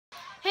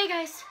Hey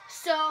guys,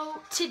 so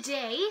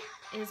today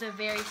is a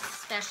very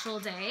special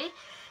day.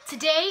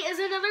 Today is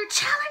another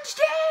challenge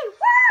day!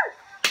 Woo!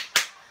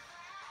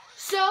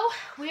 So,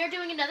 we are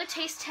doing another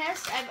taste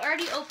test. I've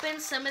already opened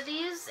some of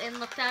these and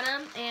looked at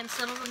them, and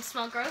some of them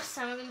smell gross,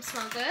 some of them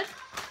smell good.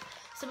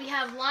 So we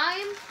have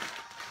lime,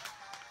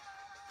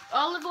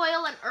 olive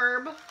oil and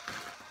herb,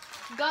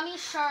 gummy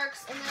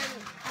sharks, and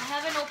then I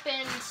haven't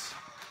opened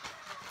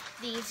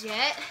these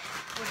yet,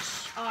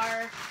 which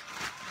are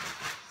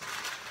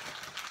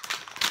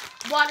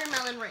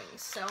watermelon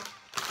rings. So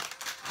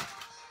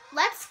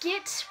let's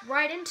get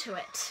right into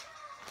it,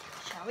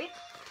 shall we?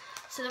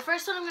 So the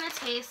first one I'm going to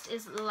taste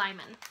is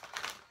lemon.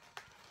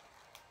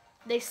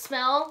 They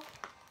smell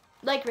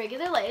like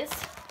regular Lay's.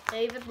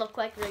 They even look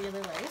like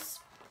regular Lay's.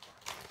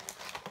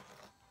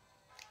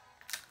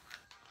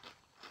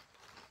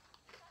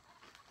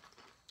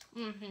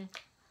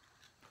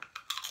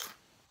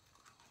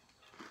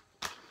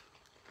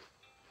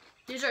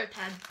 These are a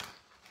 10.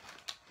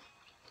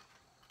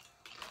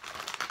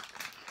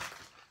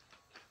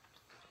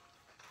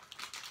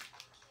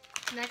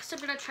 Next, I'm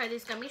going to try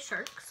these gummy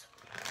sharks.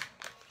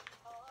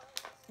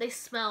 They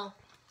smell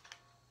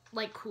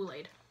like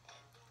Kool-Aid.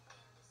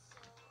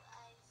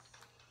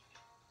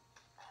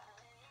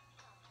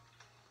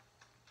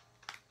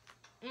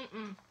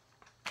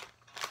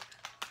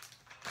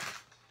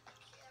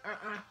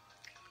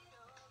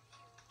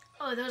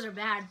 Oh, those are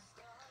bad.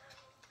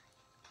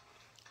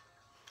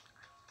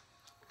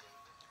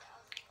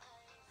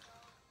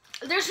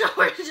 There's no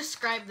way to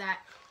describe that.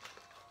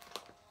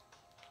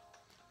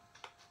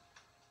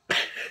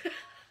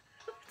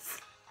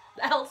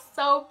 Smells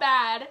so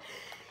bad.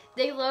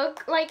 They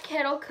look like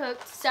kettle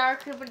cooked sour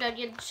cream and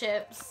onion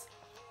chips,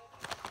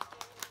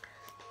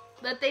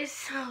 but they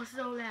smell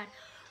so bad.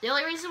 The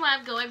only reason why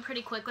I'm going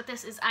pretty quick with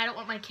this is I don't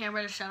want my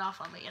camera to shut off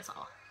on me, is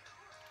all.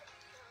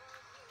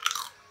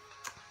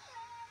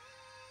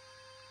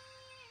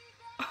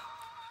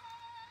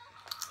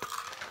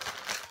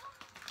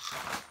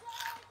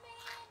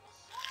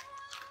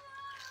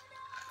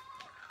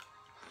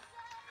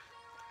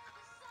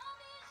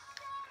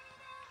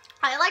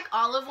 I like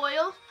olive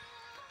oil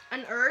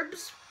and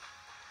herbs,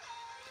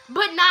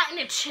 but not in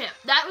a chip.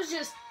 That was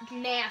just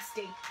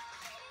nasty.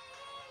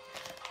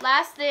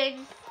 Last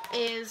thing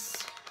is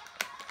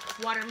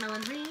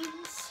watermelon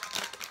rings.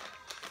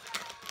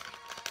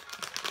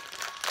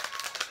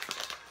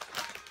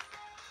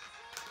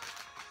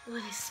 Ooh,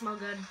 they smell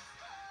good.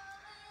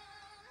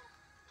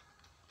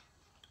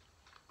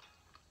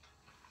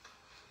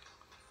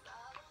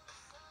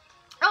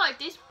 I like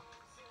these.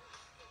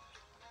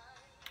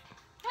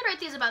 I'd rate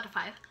these about a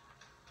 5.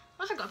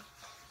 Those are good.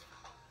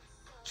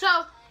 So,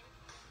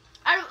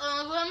 out of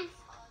all of them,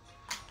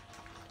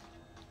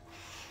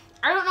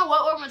 I don't know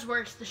what one was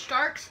worse, the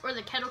sharks or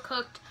the kettle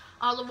cooked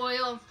olive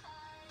oil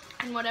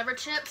and whatever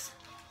chips.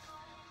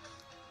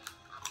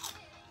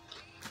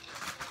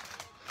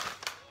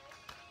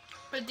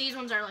 But these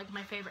ones are like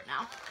my favorite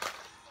now.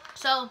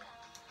 So,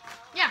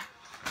 yeah.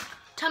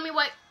 Tell me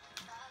what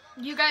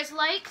you guys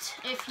liked,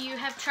 if you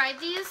have tried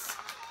these,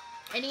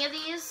 any of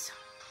these,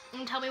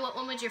 and tell me what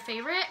one was your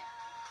favorite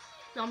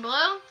down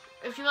below.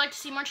 If you'd like to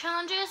see more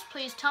challenges,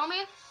 please tell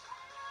me.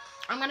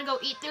 I'm gonna go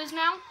eat those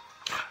now.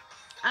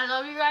 I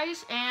love you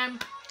guys,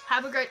 and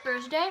have a great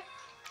Thursday.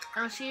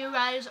 I'll see you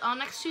guys on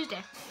next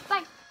Tuesday.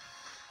 Bye.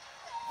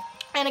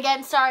 And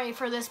again, sorry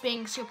for this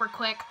being super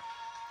quick.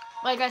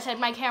 Like I said,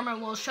 my camera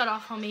will shut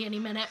off on me any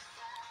minute.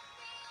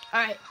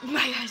 Alright,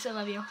 bye guys, I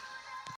love you.